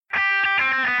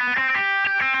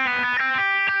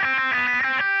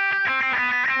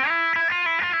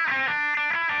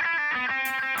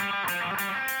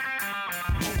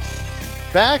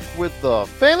back with the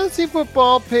Fantasy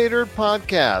Football Pater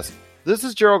podcast. This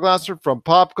is Gerald Glasser from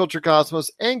Pop Culture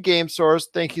Cosmos and Game Source.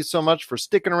 Thank you so much for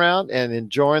sticking around and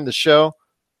enjoying the show.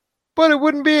 But it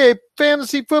wouldn't be a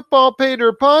Fantasy Football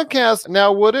Pater podcast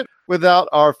now, would it? Without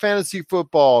our fantasy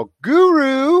football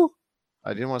guru.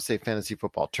 I didn't want to say fantasy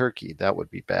football turkey. That would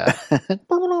be bad.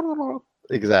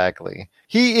 Exactly.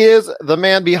 He is the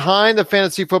man behind the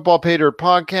Fantasy Football Pater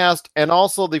podcast and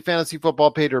also the Fantasy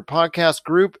Football Pater podcast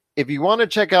group. If you want to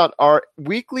check out our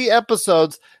weekly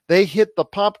episodes, they hit the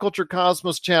Pop Culture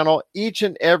Cosmos channel each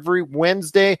and every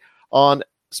Wednesday on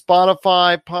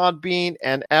Spotify, Podbean,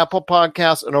 and Apple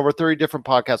Podcasts, and over 30 different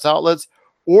podcast outlets.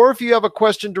 Or if you have a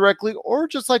question directly or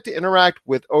just like to interact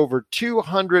with over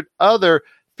 200 other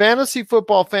fantasy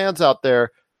football fans out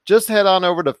there, just head on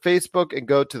over to Facebook and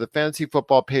go to the Fantasy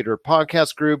Football Pater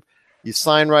podcast group. You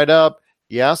sign right up.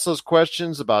 You ask those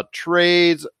questions about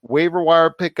trades, waiver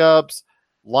wire pickups,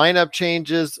 lineup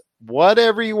changes,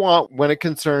 whatever you want when it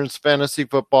concerns fantasy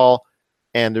football.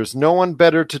 And there's no one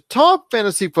better to talk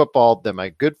fantasy football than my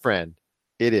good friend.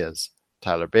 It is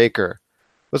Tyler Baker.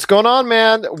 What's going on,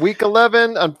 man? Week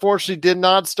 11, unfortunately, did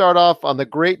not start off on the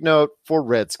great note for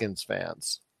Redskins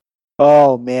fans.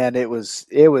 Oh man, it was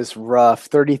rough.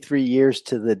 33 years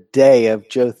to the day of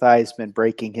Joe Theismann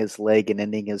breaking his leg and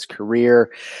ending his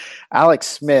career. Alex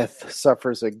Smith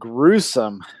suffers a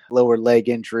gruesome lower leg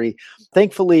injury.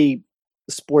 Thankfully,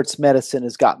 sports medicine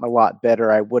has gotten a lot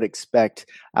better. I would expect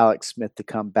Alex Smith to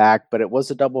come back, but it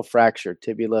was a double fracture,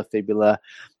 tibia, fibula.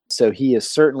 So he is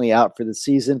certainly out for the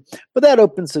season. But that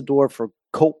opens the door for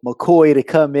Colt McCoy to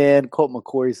come in. Colt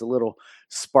McCoy is a little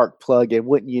spark plug, and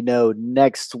wouldn't you know,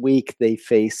 next week they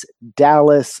face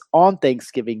Dallas on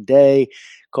Thanksgiving Day.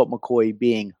 Colt McCoy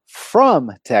being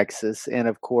from Texas, and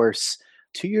of course,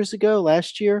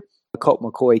 last year, Colt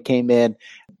McCoy came in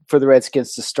for the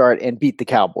Redskins to start and beat the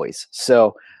Cowboys.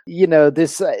 So, you know,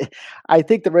 I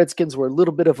think the Redskins were a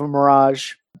little bit of a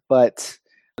mirage, but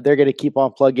they're going to keep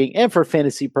on plugging. And for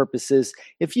fantasy purposes,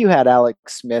 if you had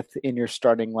Alex Smith in your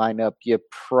starting lineup,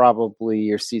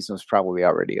 your season was probably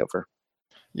already over.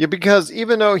 Yeah, because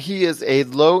even though he is a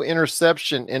low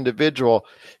interception individual,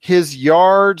 his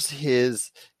yards, his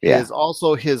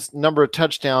also his number of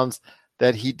touchdowns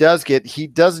that he does get, he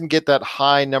doesn't get that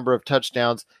high number of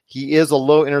touchdowns. He is a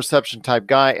low interception type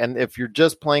guy. And if you're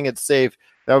just playing it safe,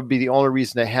 that would be the only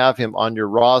reason to have him on your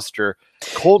roster.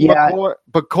 Colt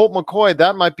McCoy,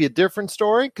 that might be a different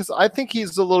story because I think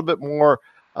he's a little bit more,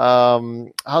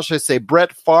 how should I say,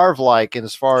 Brett Favre-like in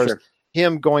as far as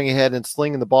him going ahead and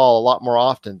slinging the ball a lot more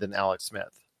often than Alex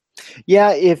Smith.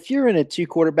 Yeah, if you're in a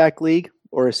 2-quarterback league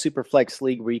or a super flex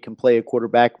league where you can play a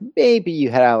quarterback, maybe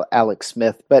you had Alex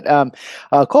Smith. But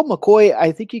Colt McCoy,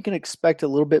 I think you can expect a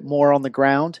little bit more on the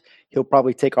ground. He'll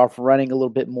probably take off running a little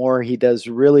bit more. He does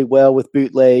really well with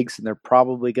bootlegs, and they're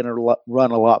probably going to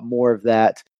run a lot more of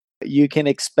that. You can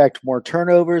expect more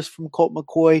turnovers from Colt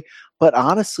McCoy, but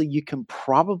honestly, you can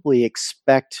probably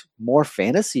expect more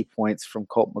fantasy points from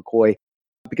Colt McCoy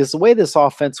because the way this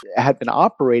offense had been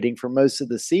operating for most of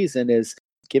the season is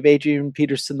give Adrian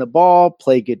Peterson the ball,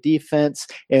 play good defense,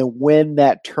 and win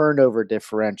that turnover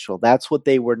differential. That's what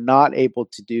they were not able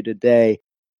to do today.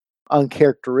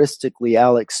 Uncharacteristically,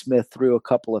 Alex Smith threw a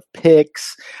couple of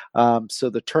picks, so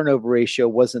the turnover ratio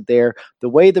wasn't there. The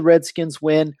way the Redskins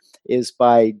win is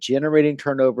by generating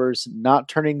turnovers, not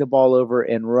turning the ball over,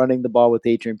 and running the ball with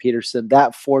Adrian Peterson.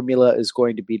 That formula is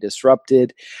going to be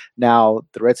disrupted. Now,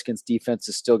 the Redskins defense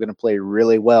is still going to play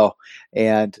really well,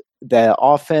 and the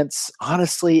offense,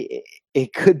 honestly,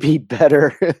 it could be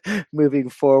better moving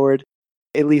forward,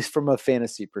 at least from a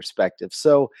fantasy perspective.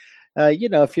 So,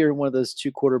 if you're in one of those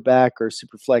 2-quarterback or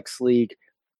super flex league,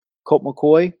 Colt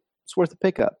McCoy, it's worth a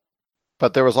pickup.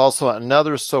 But there was also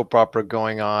another soap opera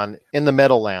going on in the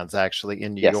Meadowlands, actually,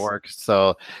 in New York.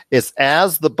 So it's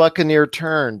As the Buccaneer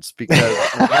Turns, because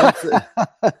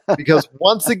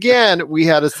once again, we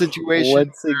had a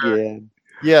situation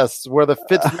where the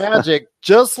Fitzmagic,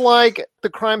 just like the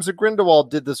Crimes of Grindelwald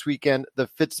did this weekend, the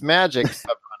Fitzmagic have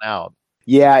run out.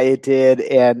 Yeah, it did,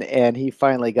 and he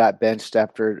finally got benched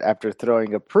after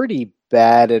throwing a pretty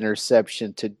bad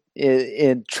interception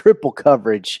in triple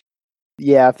coverage.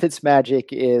 Yeah, Fitzmagic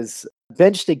is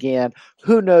benched again.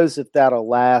 Who knows if that'll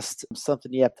last?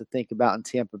 Something you have to think about in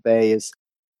Tampa Bay is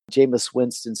Jameis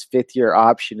Winston's fifth-year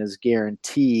option is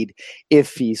guaranteed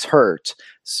if he's hurt.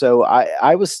 So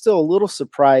I was still a little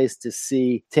surprised to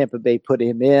see Tampa Bay put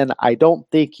him in. I don't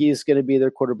think he's going to be their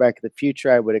quarterback of the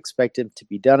future. I would expect him to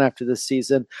be done after this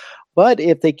season. But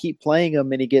if they keep playing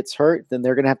him and he gets hurt, then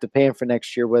they're going to have to pay him for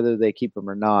next year, whether they keep him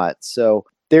or not. So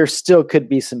there still could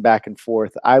be some back and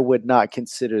forth. I would not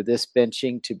consider this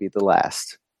benching to be the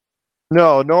last.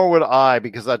 No, nor would I,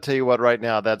 because I tell you what, right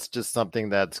now, that's just something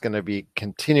that's going to be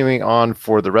continuing on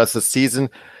for the rest of the season.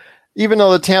 Even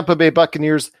though the Tampa Bay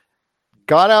Buccaneers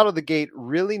got out of the gate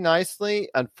really nicely,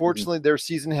 unfortunately, their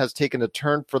season has taken a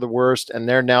turn for the worst, and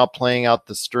they're now playing out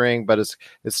the string. But it's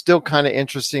still kind of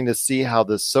interesting to see how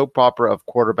this soap opera of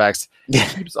quarterbacks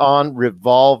keeps on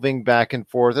revolving back and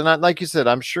forth. And like you said,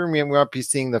 I'm sure we might be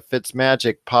seeing the Fitz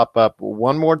magic pop up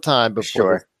one more time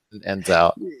before it ends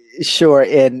out. Sure,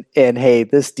 and hey,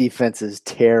 this defense is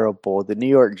terrible. The New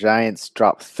York Giants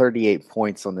dropped 38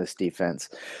 points on this defense.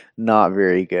 Not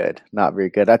very good. Not very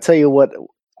good. I tell you what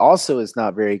also is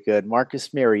not very good.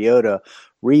 Marcus Mariota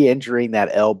re-injuring that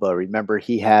elbow. Remember,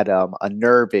 he had a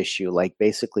nerve issue, like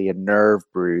basically a nerve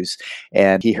bruise,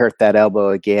 and he hurt that elbow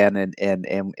again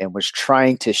and was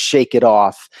trying to shake it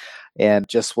off and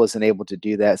just wasn't able to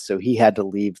do that. So he had to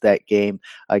leave that game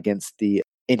against the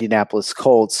Indianapolis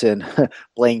Colts, and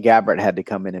Blaine Gabbert had to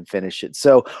come in and finish it.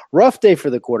 So rough day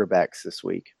for the quarterbacks this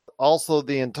week. Also,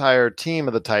 the entire team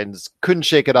of the Titans couldn't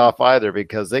shake it off either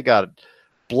because they got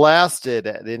blasted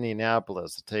at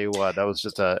Indianapolis. I'll tell you what, that was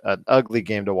just an ugly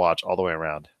game to watch all the way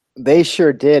around. They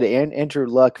sure did. And Andrew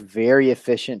Luck, very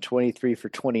efficient, 23 for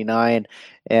 29.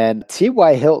 And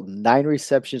T.Y. Hilton, 9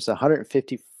 receptions,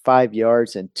 155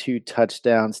 yards and 2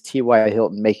 touchdowns. T.Y.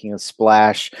 Hilton making a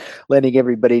splash, letting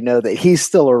everybody know that he's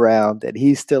still around, that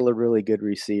he's still a really good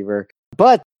receiver.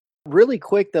 But really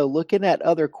quick, though, looking at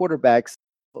other quarterbacks,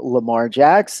 Lamar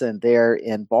Jackson there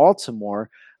in Baltimore.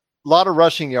 A lot of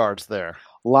rushing yards there.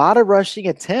 A lot of rushing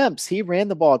attempts. He ran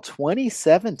the ball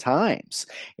 27 times.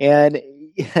 And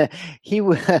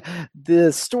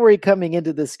the story coming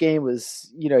into this game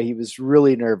was, he was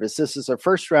really nervous. This is a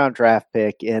first-round draft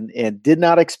pick and did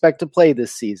not expect to play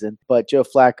this season, but Joe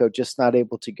Flacco just not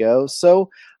able to go. So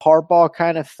Harbaugh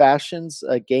kind of fashions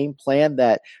a game plan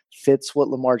that fits what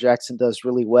Lamar Jackson does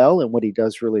really well. And what he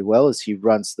does really well is he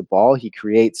runs the ball. He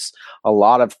creates a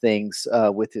lot of things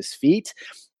with his feet.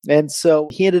 And so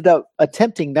he ended up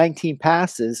attempting 19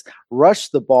 passes,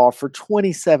 rushed the ball for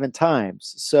 27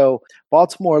 times. So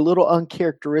Baltimore, a little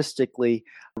uncharacteristically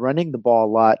running the ball a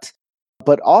lot.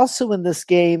 But also in this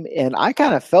game, and I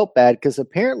kind of felt bad because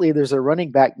apparently there's a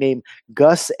running back named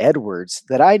Gus Edwards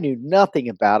that I knew nothing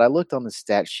about. I looked on the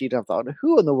stat sheet and I thought,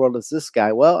 who in the world is this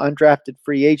guy? Well, undrafted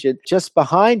free agent just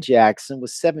behind Jackson with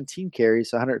 17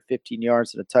 carries, 115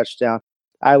 yards and a touchdown.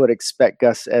 I would expect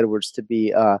Gus Edwards to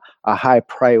be a high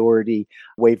priority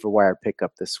waiver wire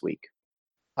pickup this week.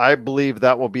 I believe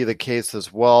that will be the case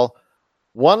as well.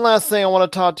 One last thing I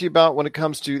want to talk to you about when it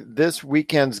comes to this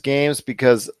weekend's games,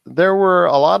 because there were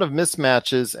a lot of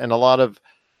mismatches and a lot of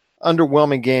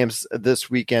underwhelming games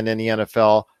this weekend in the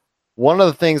NFL. One of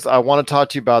the things I want to talk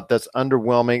to you about that's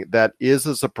underwhelming, that is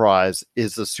a surprise,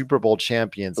 is the Super Bowl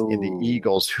champions in the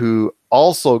Eagles, who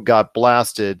also got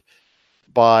blasted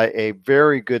by a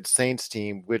very good Saints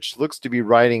team, which looks to be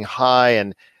riding high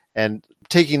and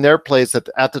taking their place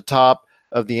at the top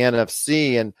of the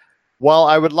NFC. And while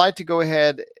I would like to go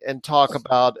ahead and talk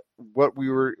about what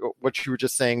you were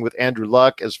just saying with Andrew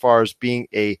Luck, as far as being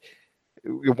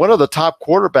one of the top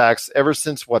quarterbacks ever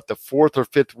since the fourth or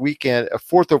fifth week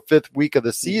of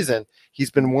the season,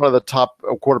 he's been one of the top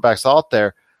quarterbacks out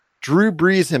there. Drew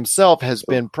Brees himself has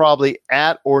been probably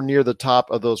at or near the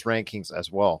top of those rankings as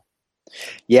well.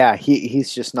 Yeah,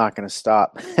 he's just not going to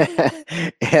stop.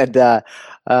 And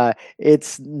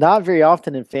it's not very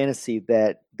often in fantasy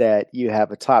that you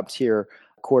have a top-tier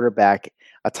quarterback,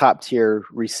 a top-tier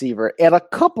receiver, and a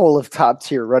couple of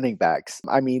top-tier running backs.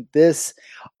 I mean, this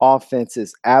offense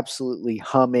is absolutely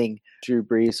humming. Drew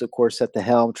Brees, of course, at the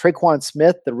helm. Tre'Quan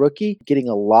Smith, the rookie, getting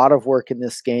a lot of work in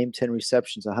this game, 10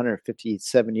 receptions,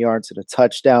 157 yards and a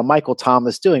touchdown. Michael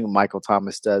Thomas doing what Michael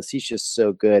Thomas does. He's just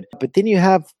so good. But then you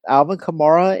have Alvin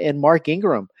Kamara and Mark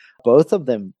Ingram, both of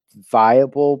them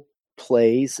viable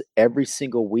plays every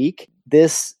single week.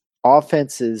 This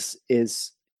offense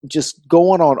is just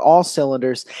going on all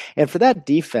cylinders. And for that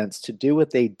defense to do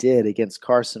what they did against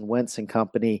Carson Wentz and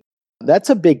company,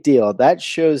 that's a big deal. That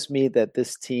shows me that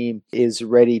this team is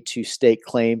ready to stake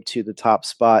claim to the top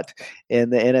spot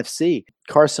in the NFC.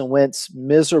 Carson Wentz,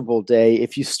 miserable day.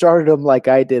 If you started him like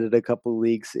I did in a couple of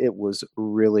leagues, it was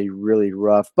really, really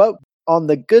rough. But on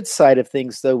the good side of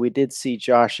things, though, we did see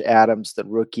Josh Adams, the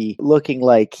rookie, looking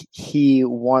like he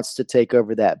wants to take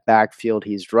over that backfield.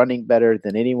 He's running better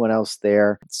than anyone else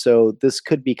there. So this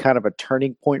could be kind of a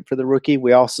turning point for the rookie.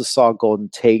 We also saw Golden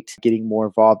Tate getting more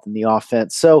involved in the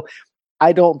offense. So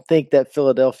I don't think that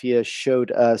Philadelphia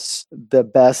showed us the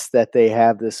best that they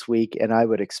have this week, and I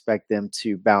would expect them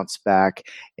to bounce back.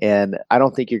 And I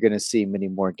don't think you're going to see many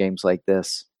more games like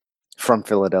this from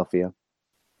Philadelphia.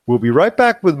 We'll be right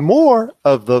back with more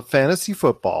of the Fantasy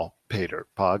Football Pater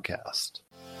podcast.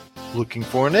 Looking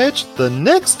for an edge the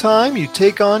next time you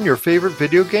take on your favorite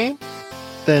video game?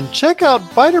 Then check out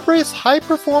Vitabrace High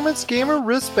Performance Gamer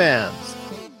Wristbands.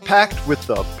 Packed with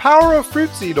the power of fruit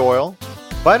seed oil,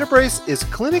 Vitabrace is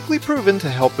clinically proven to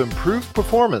help improve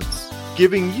performance,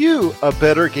 giving you a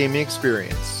better gaming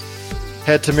experience.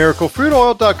 Head to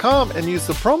miraclefruitoil.com and use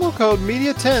the promo code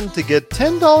MEDIA10 to get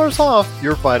 $10 off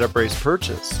your Vitabrace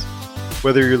purchase.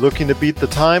 Whether you're looking to beat the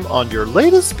time on your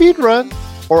latest speed run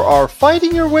or are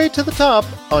fighting your way to the top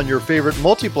on your favorite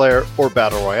multiplayer or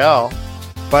battle royale,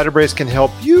 Vitabrace can help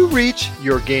you reach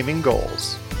your gaming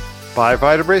goals. Buy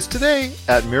Vitabrace today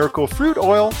at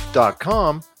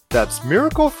miraclefruitoil.com. That's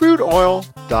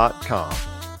miraclefruitoil.com.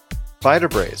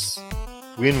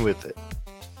 Vitabrace. Win with it.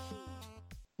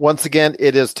 Once again,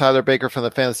 it is Tyler Baker from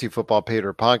the Fantasy Football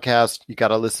Pater podcast. You got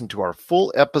to listen to our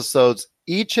full episodes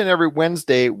each and every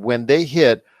Wednesday when they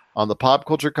hit on the Pop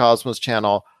Culture Cosmos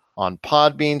channel on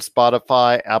Podbean,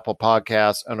 Spotify, Apple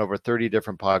Podcasts, and over 30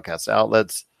 different podcast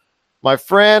outlets. My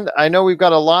friend, I know we've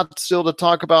got a lot still to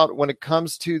talk about when it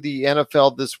comes to the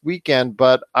NFL this weekend,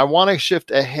 but I want to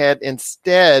shift ahead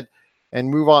instead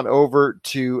and move on over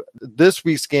to this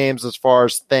week's games as far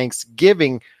as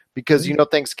Thanksgiving, because,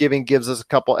 Thanksgiving gives us a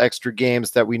couple extra games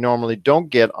that we normally don't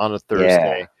get on a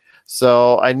Thursday. Yeah.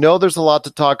 So I know there's a lot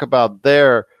to talk about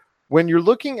there. When you're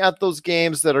looking at those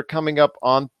games that are coming up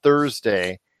on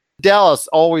Thursday, Dallas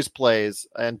always plays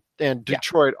and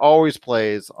Detroit always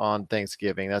plays on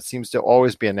Thanksgiving. That seems to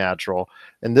always be a natural.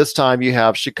 And this time you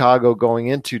have Chicago going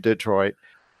into Detroit,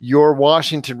 your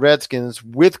Washington Redskins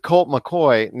with Colt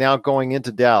McCoy now going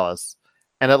into Dallas,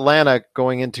 and Atlanta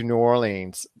going into New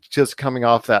Orleans, just coming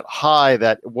off that high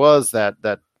that was that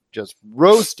just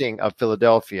roasting of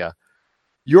Philadelphia.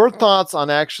 Your thoughts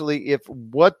on actually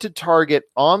what to target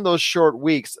on those short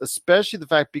weeks, especially the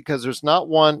fact because there's not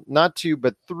one, not two,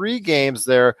 but 3 games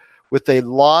there with a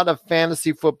lot of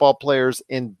fantasy football players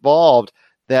involved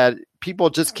that people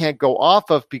just can't go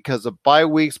off of because of bye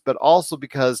weeks, but also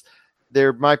because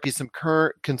there might be some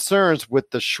current concerns with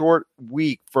the short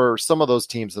week for some of those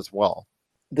teams as well.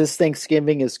 This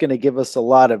Thanksgiving is going to give us a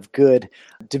lot of good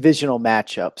divisional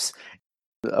matchups.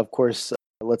 Of course,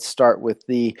 let's start with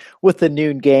the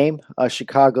noon game.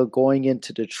 Chicago going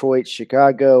into Detroit.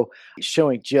 Chicago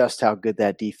showing just how good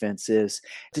that defense is.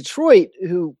 Detroit,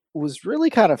 who was really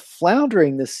kind of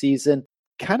floundering this season,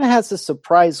 kind of has a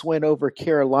surprise win over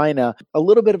Carolina. A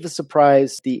little bit of a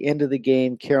surprise. The end of the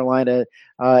game, Carolina,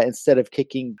 instead of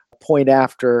kicking point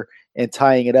after and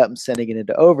tying it up and sending it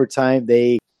into overtime,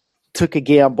 they took a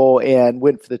gamble and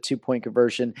went for the 2-point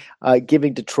conversion,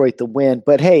 giving Detroit the win.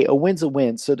 But hey, a win's a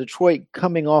win. So Detroit,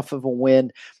 coming off of a win,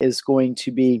 is going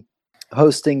to be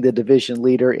hosting the division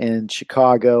leader in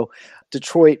Chicago.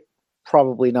 Detroit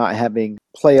probably not having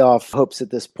playoff hopes at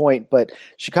this point, but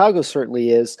Chicago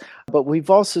certainly is. But we've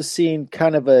also seen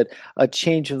kind of a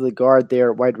change of the guard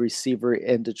there at wide receiver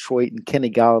in Detroit, and Kenny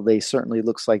Golladay certainly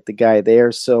looks like the guy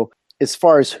there. So as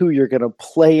far as who you're going to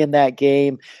play in that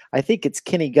game, I think it's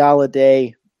Kenny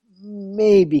Golladay,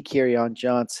 maybe Kerryon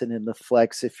Johnson in the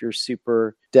flex if you're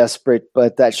super desperate.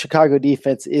 But that Chicago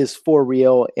defense is for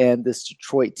real, and this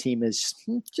Detroit team is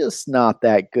just not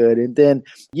that good. And then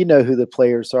you know who the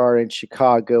players are in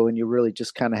Chicago, and you really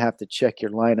just kind of have to check your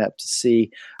lineup to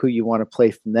see who you want to play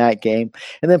from that game.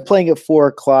 And then playing at 4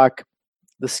 o'clock,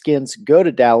 the Skins go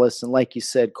to Dallas, and like you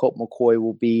said, Colt McCoy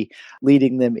will be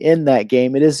leading them in that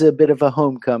game. It is a bit of a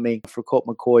homecoming for Colt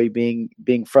McCoy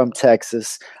being from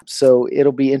Texas, so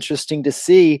it'll be interesting to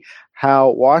see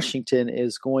how Washington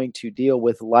is going to deal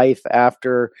with life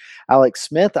after Alex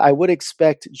Smith. I would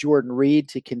expect Jordan Reed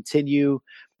to continue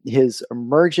his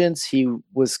emergence. He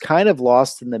was kind of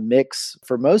lost in the mix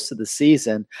for most of the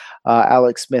season.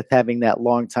 Alex Smith having that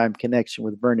long-time connection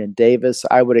with Vernon Davis.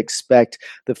 I would expect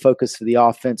the focus of the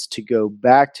offense to go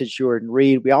back to Jordan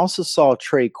Reed. We also saw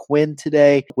Trey Quinn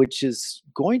today, which is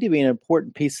going to be an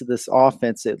important piece of this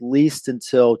offense, at least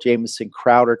until Jamison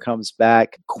Crowder comes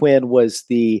back. Quinn was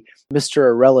the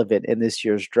Mr. Irrelevant in this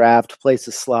year's draft, plays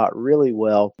the slot really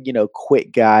well,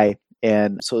 quick guy.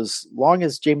 And so as long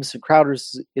as Jamison Crowder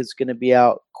is going to be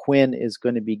out, Quinn is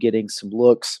going to be getting some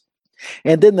looks.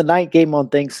 And then the night game on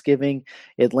Thanksgiving,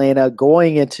 Atlanta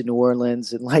going into New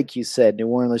Orleans. And like you said, New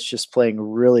Orleans just playing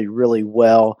really, really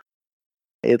well.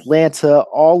 Atlanta,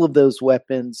 all of those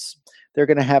weapons they're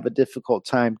going to have a difficult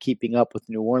time keeping up with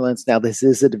New Orleans. Now, this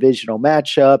is a divisional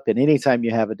matchup, and anytime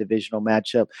you have a divisional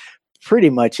matchup, pretty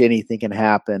much anything can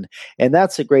happen. And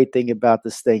that's a great thing about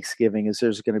this Thanksgiving is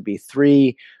there's going to be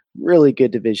 3 really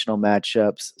good divisional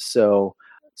matchups. So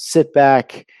sit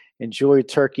back, enjoy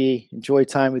turkey, enjoy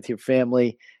time with your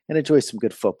family, and enjoy some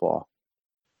good football.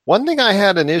 One thing I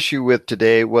had an issue with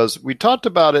today was we talked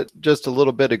about it just a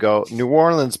little bit ago. New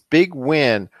Orleans' big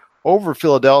win over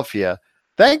Philadelphia.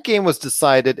 That game was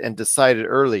decided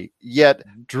early. Yet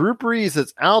Drew Brees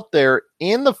is out there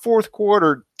in the fourth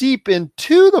quarter, deep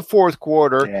into the fourth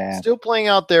quarter, still playing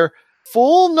out there,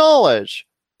 full knowledge.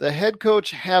 The head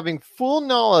coach having full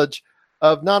knowledge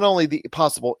of not only the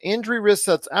possible injury risk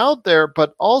that's out there,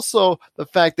 but also the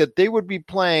fact that they would be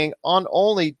playing on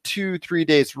only 2-3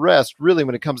 days rest, really,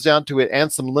 when it comes down to it,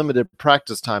 and some limited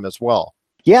practice time as well.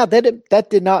 Yeah, that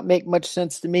did not make much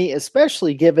sense to me,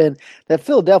 especially given that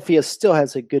Philadelphia still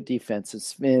has a good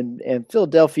defense, and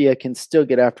Philadelphia can still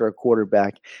get after a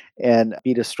quarterback and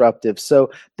be disruptive. So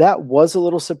that was a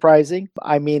little surprising.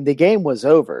 I mean, the game was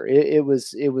over. It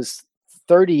was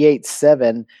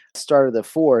 38-7 start of the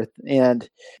fourth, and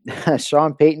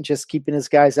Sean Payton just keeping his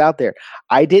guys out there.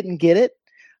 I didn't get it.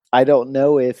 I don't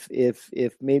know if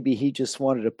maybe he just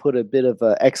wanted to put a bit of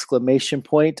an exclamation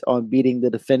point on beating the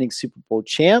defending Super Bowl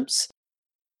champs.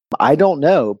 I don't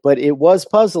know, but it was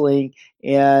puzzling,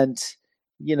 and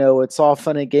it's all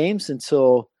fun and games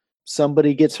until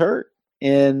somebody gets hurt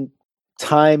in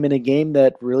time in a game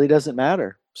that really doesn't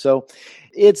matter. So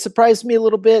it surprised me a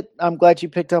little bit. I'm glad you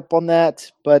picked up on that,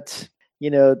 but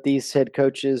these head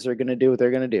coaches are going to do what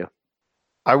they're going to do.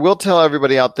 I will tell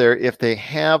everybody out there, if they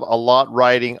have a lot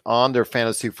riding on their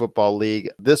fantasy football league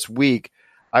this week,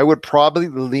 I would probably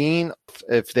lean,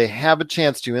 if they have a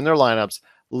chance to in their lineups,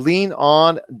 lean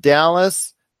on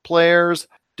Dallas players,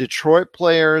 Detroit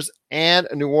players, and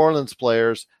New Orleans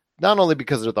players, not only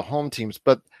because they're the home teams,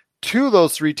 but 2 of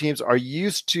those 3 teams are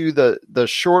used to the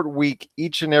short week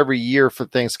each and every year for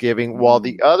Thanksgiving, while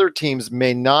the other teams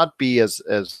may not be as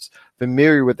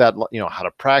familiar with that, how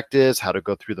to practice, how to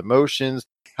go through the motions,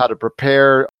 how to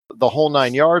prepare the whole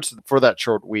 9 yards for that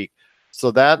short week.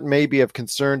 So that may be of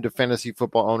concern to fantasy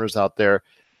football owners out there.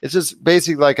 It's just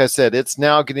basically, like I said, it's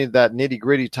now getting to that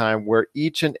nitty-gritty time where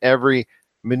each and every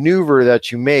maneuver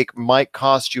that you make might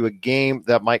cost you a game,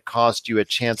 that might cost you a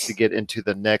chance to get into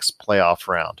the next playoff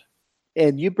round.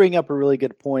 And you bring up a really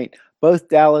good point. Both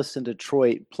Dallas and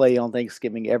Detroit play on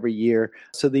Thanksgiving every year.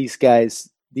 So these guys,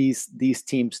 these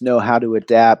teams know how to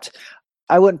adapt.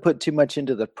 I wouldn't put too much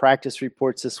into the practice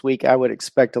reports this week. I would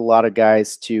expect a lot of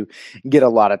guys to get a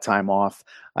lot of time off.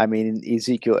 I mean,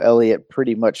 Ezekiel Elliott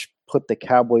pretty much put the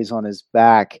Cowboys on his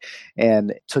back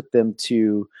and took them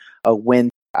to a win.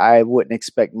 I wouldn't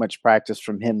expect much practice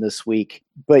from him this week.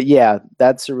 But yeah,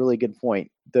 that's a really good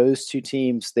point. Those 2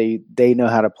 teams, they know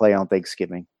how to play on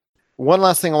Thanksgiving. One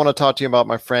last thing I want to talk to you about,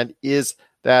 my friend, is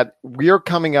that we are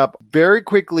coming up very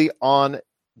quickly on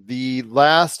the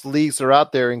last leagues that are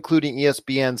out there, including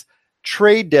ESPN's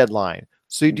trade deadline.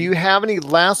 So do you have any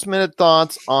last minute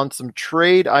thoughts on some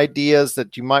trade ideas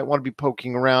that you might want to be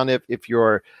poking around if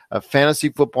you're a fantasy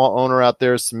football owner out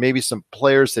there, maybe some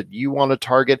players that you want to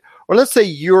target, or let's say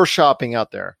you're shopping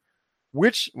out there,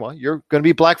 you're going to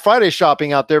be Black Friday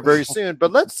shopping out there very soon,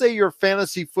 but let's say you're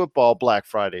fantasy football Black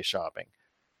Friday shopping.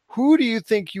 Who do you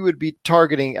think you would be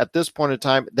targeting at this point in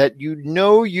time that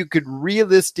you could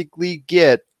realistically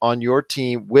get on your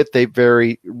team with a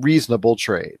very reasonable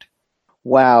trade?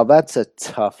 Wow, that's a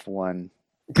tough one.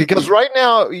 Because right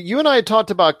now, you and I had talked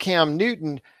about Cam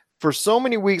Newton for so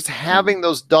many weeks having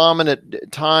those dominant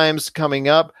times coming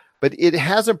up, but it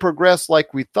hasn't progressed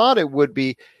like we thought it would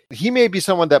be. He may be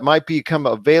someone that might become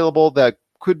available, that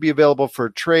could be available for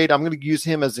a trade. I'm going to use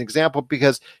him as an example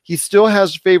because he still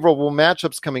has favorable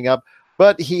matchups coming up,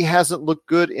 but he hasn't looked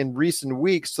good in recent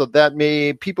weeks. So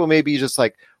that people may be just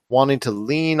like wanting to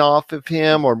lean off of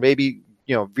him, or maybe,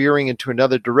 veering into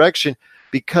another direction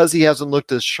because he hasn't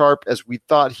looked as sharp as we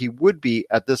thought he would be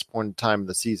at this point in time in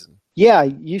the season. Yeah,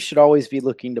 you should always be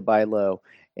looking to buy low.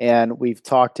 And we've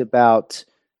talked about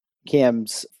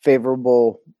Cam's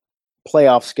favorable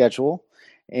playoff schedule.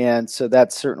 And so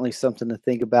that's certainly something to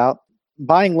think about.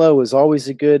 Buying low is always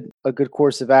a good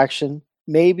course of action.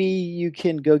 Maybe you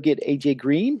can go get AJ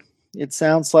Green. It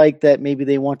sounds like that maybe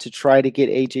they want to try to get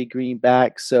AJ Green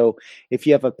back. So if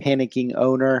you have a panicking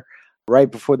owner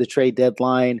right before the trade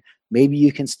deadline, maybe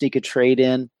you can sneak a trade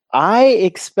in. I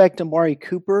expect Amari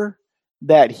Cooper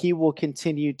that he will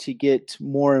continue to get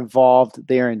more involved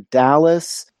there in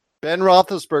Dallas. Ben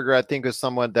Roethlisberger, I think, is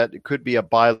someone that could be a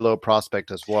buy low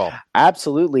prospect as well.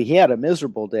 Absolutely. He had a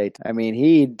miserable day. I mean,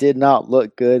 he did not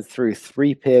look good through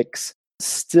 3 picks,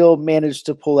 still managed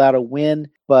to pull out a win.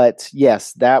 But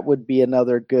yes, that would be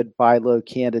another good buy low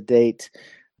candidate.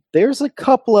 There's a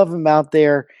couple of them out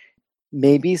there.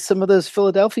 Maybe some of those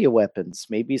Philadelphia weapons.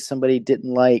 Maybe somebody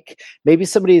maybe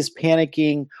somebody is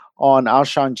panicking on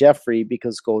Alshon Jeffrey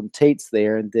because Golden Tate's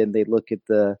there, and then they look at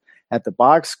the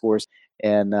box scores.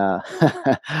 And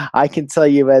I can tell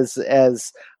you, as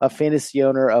a fantasy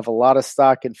owner of a lot of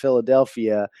stock in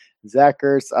Philadelphia, Zach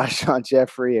Ertz, Alshon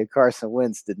Jeffrey, and Carson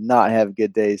Wentz did not have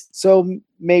good days. So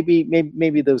maybe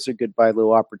those are good buy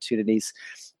low opportunities.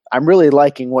 I'm really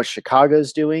liking what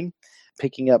Chicago's doing.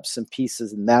 Picking up some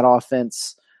pieces in that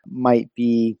offense might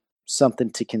be something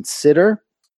to consider.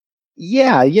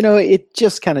 Yeah, it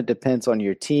just kind of depends on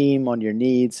your team, on your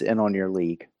needs, and on your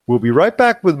league. We'll be right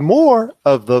back with more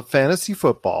of the Fantasy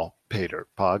Football Pater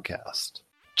podcast.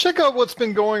 Check out what's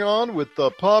been going on with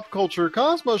the Pop Culture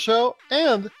Cosmos Show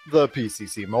and the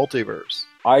PCC Multiverse.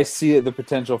 I see the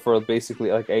potential for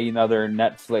basically like another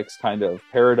Netflix kind of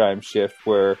paradigm shift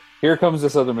where here comes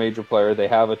this other major player. They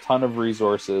have a ton of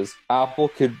resources. Apple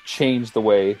could change the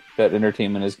way that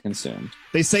entertainment is consumed.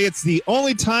 They say it's the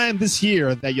only time this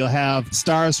year that you'll have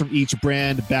stars from each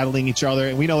brand battling each other,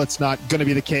 and we know it's not going to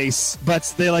be the case,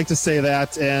 but they like to say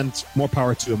that, and more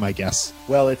power to them, I guess.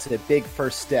 Well, it's a big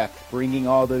first step, bringing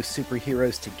all those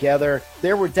superheroes together.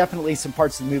 There were definitely some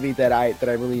parts of the movie that I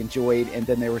really enjoyed, and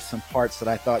then there were some parts that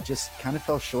I thought just kind of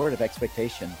fell short of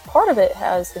expectation. Part of it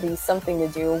has to be something to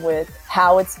do with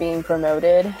how it's being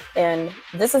promoted, and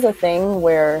this is a thing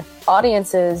where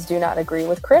audiences do not agree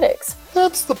with critics.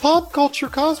 That's the Pop Culture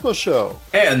Cosmos Show.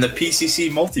 And the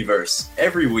PCC Multiverse,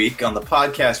 every week on the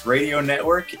Podcast Radio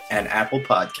Network and Apple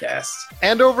Podcasts.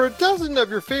 And over a dozen of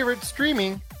your favorite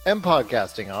streaming and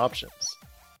podcasting options.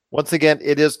 Once again,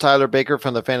 it is Tyler Baker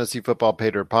from the Fantasy Football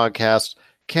Pater podcast.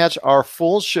 Catch our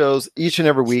full shows each and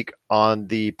every week on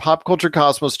the Pop Culture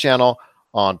Cosmos channel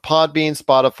on Podbean,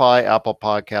 Spotify, Apple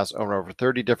Podcasts, and over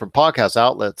 30 different podcast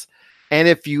outlets. And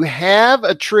if you have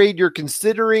a trade you're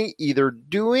considering either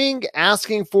doing,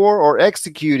 asking for, or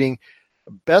executing,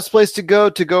 best place to go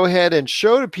ahead and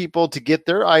show to people to get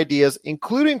their ideas,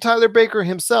 including Tyler Baker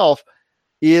himself,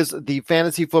 is the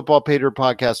Fantasy Football Pater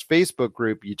podcast Facebook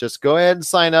group. You just go ahead and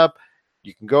sign up.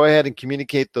 You can go ahead and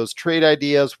communicate those trade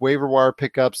ideas, waiver wire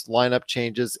pickups, lineup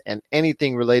changes, and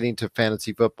anything relating to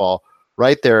fantasy football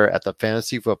right there at the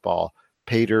Fantasy Football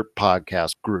Pater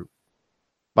podcast group.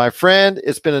 My friend,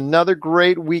 it's been another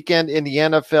great weekend in the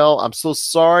NFL. I'm so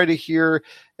sorry to hear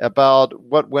about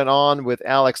what went on with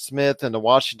Alex Smith and the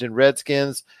Washington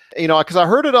Redskins. Because I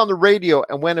heard it on the radio,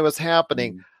 and when it was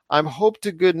happening, I'm hope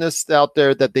to goodness out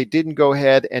there that they didn't go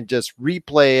ahead and just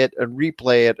replay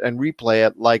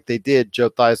it like they did Joe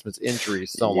Theismann's injury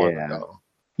so long ago.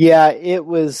 Yeah, it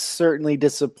was certainly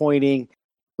disappointing.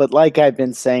 But like I've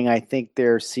been saying, I think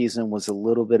their season was a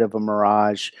little bit of a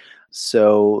mirage.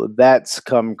 So that's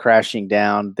come crashing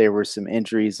down. There were some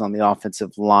injuries on the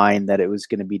offensive line that it was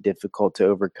going to be difficult to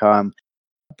overcome.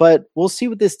 But we'll see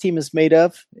what this team is made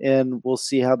of, and we'll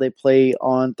see how they play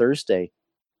on Thursday.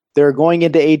 They're going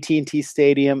into AT&T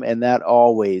Stadium, and that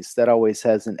always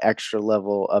has an extra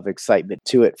level of excitement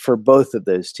to it for both of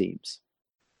those teams.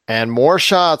 And more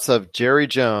shots of Jerry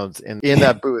Jones in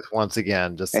that booth once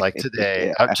again, just like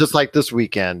today, just like this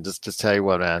weekend. Just to tell you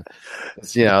what, man,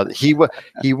 he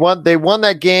won. They won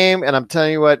that game, and I'm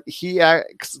telling you what, he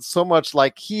acts so much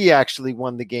like he actually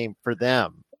won the game for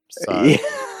them. So.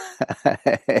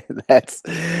 That's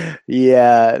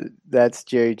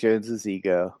Jerry Jones's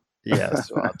ego.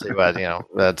 Yes, well, I'll tell you what,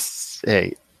 that's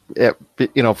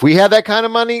if we had that kind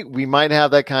of money, we might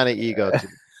have that kind of ego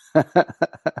too.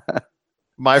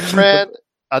 My friend,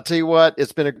 I'll tell you what,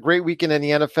 it's been a great weekend in the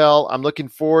NFL. I'm looking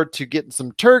forward to getting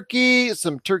some Turkey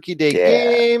Day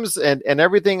games and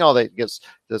everything, all that, just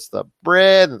the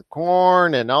bread and the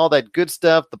corn and all that good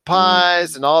stuff, the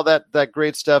pies and all that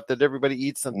great stuff that everybody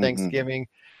eats on Thanksgiving,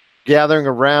 gathering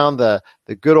around the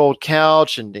good old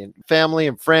couch and family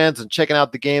and friends and checking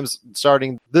out the games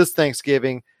starting this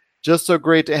Thanksgiving. Just so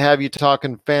great to have you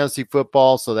talking fantasy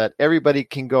football so that everybody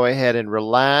can go ahead and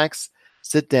relax,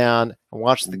 sit down and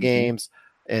watch the games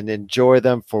and enjoy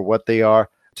them for what they are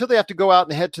until they have to go out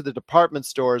and head to the department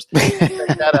stores and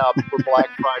check that out for Black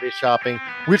Friday shopping,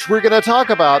 which we're going to talk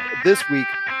about this week.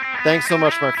 Thanks so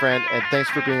much, my friend, and thanks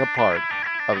for being a part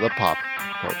of the Pop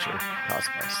Culture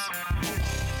Cosmos.